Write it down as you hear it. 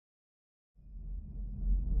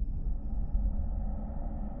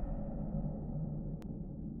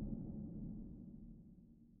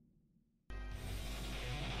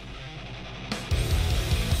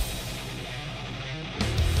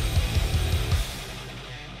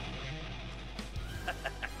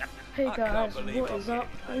Hey guys, what is up?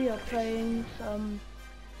 We are playing some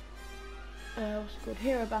what's it called,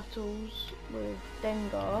 Hero Battles with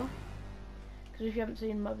Dengar. Because if you haven't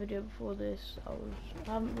seen my video before this, I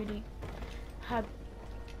haven't really had,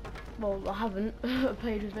 well, I haven't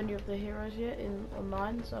played with any of the heroes yet in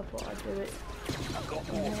online, so I thought I'd do it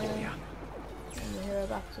in the Hero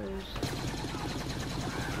Battles.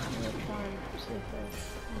 I'm gonna try and see if there's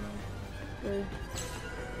good.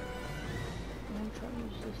 I'm trying to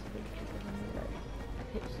use this big chicken and it like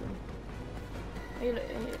hits them. Hey look,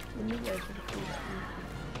 the melee sort of cool.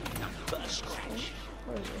 First scratch.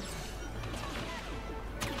 Where is it?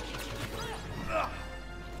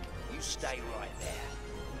 You stay right there.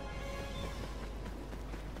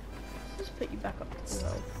 Let's put you back up to full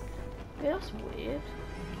health. Yeah, that's weird.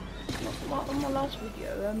 On my last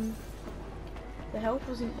video, the health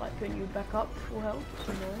wasn't like putting you back up to full health. It's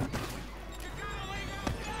annoying.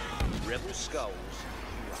 Rebel skulls.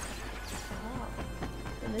 Ah,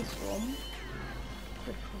 and this one.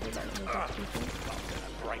 Probably like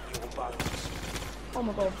Break your bones. Oh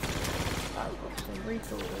my god, that got some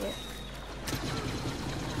recoil with it.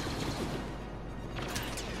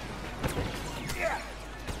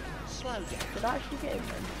 Slow down. Did I actually get him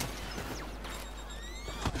then?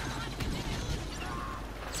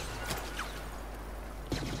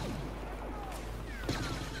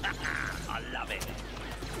 I love it.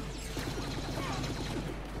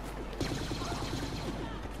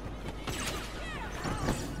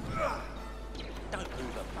 Don't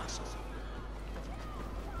move a muscle.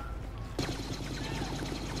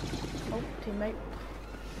 Oh, teammate.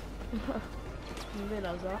 Didn't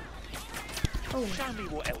realise that. Oh, Show me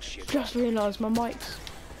what else you got. just realised my mic's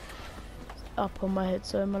up on my head,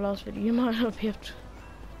 so in my last video you might not be able to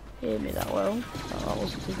hear me that well. Oh, that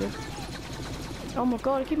wasn't too good. Oh my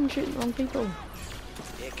god, I keep on shooting the wrong people.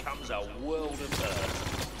 Here comes a world of birds.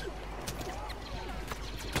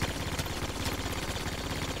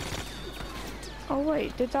 Oh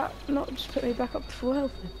wait, did that not just put me back up to full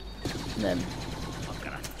health then? I'm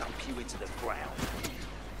gonna dump you into the ground.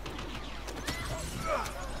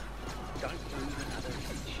 Don't move another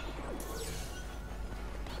inch.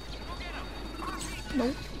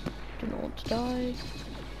 Nope, do not want to die.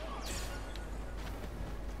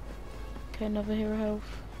 Okay, another hero health.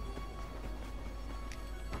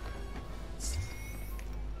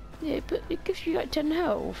 Yeah, but it gives you like 10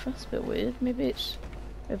 health. That's a bit weird. Maybe it's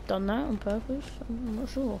they've done that on purpose. I'm not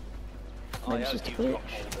sure. Maybe it's just a glitch.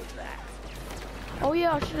 Oh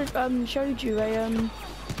yeah, I should have showed you a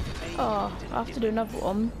oh, I have to do another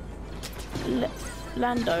one.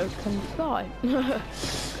 Lando can fly.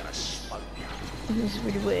 This is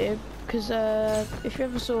really weird because if you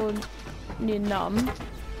ever saw near Numb,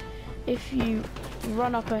 if you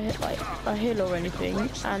run up a hill or anything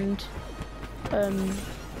and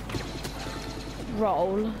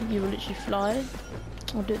roll, you will literally fly.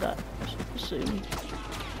 I'll do that soon,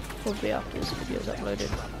 probably after this video is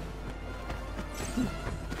uploaded.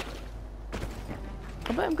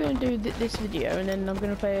 I bet I'm going to do this video and then I'm going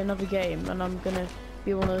to play another game and I'm going to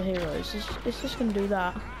be one of the heroes. It's just going to do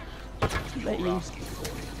that. Bet you.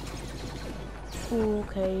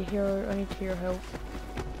 Okay, hero, I need hero health.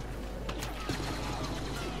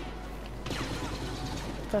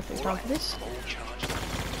 Perfect time for this.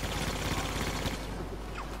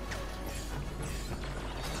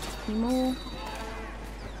 Any more?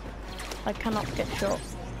 I cannot get shot.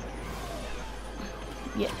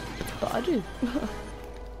 Yeah, but I do.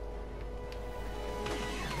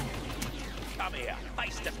 Come here,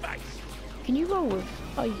 face to face. Can you roll with?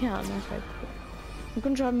 Oh, you can. Okay. I'm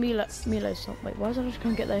gonna try and melee something. Wait, why is I just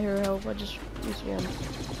gonna get that hero health? I just use one.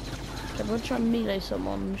 Okay, I'm gonna try and melee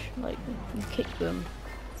someone, like, and kick them.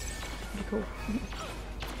 Pretty cool.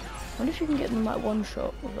 I wonder if you can get them like one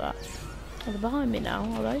shot with that. Oh, they're behind me now,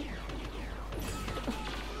 are they?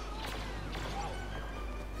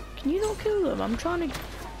 Can you not kill them? I'm trying to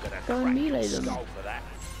go and melee them.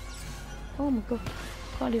 Oh my god,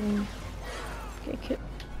 can't even get killed.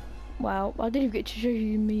 Wow, I didn't even get to show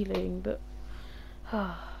you meleeing, but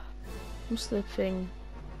what's the thing?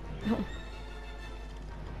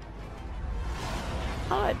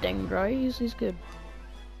 I like Dengar, he's good.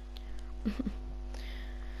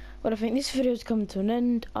 Well, I think this video's come to an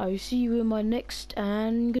end. I will see you in my next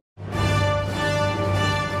and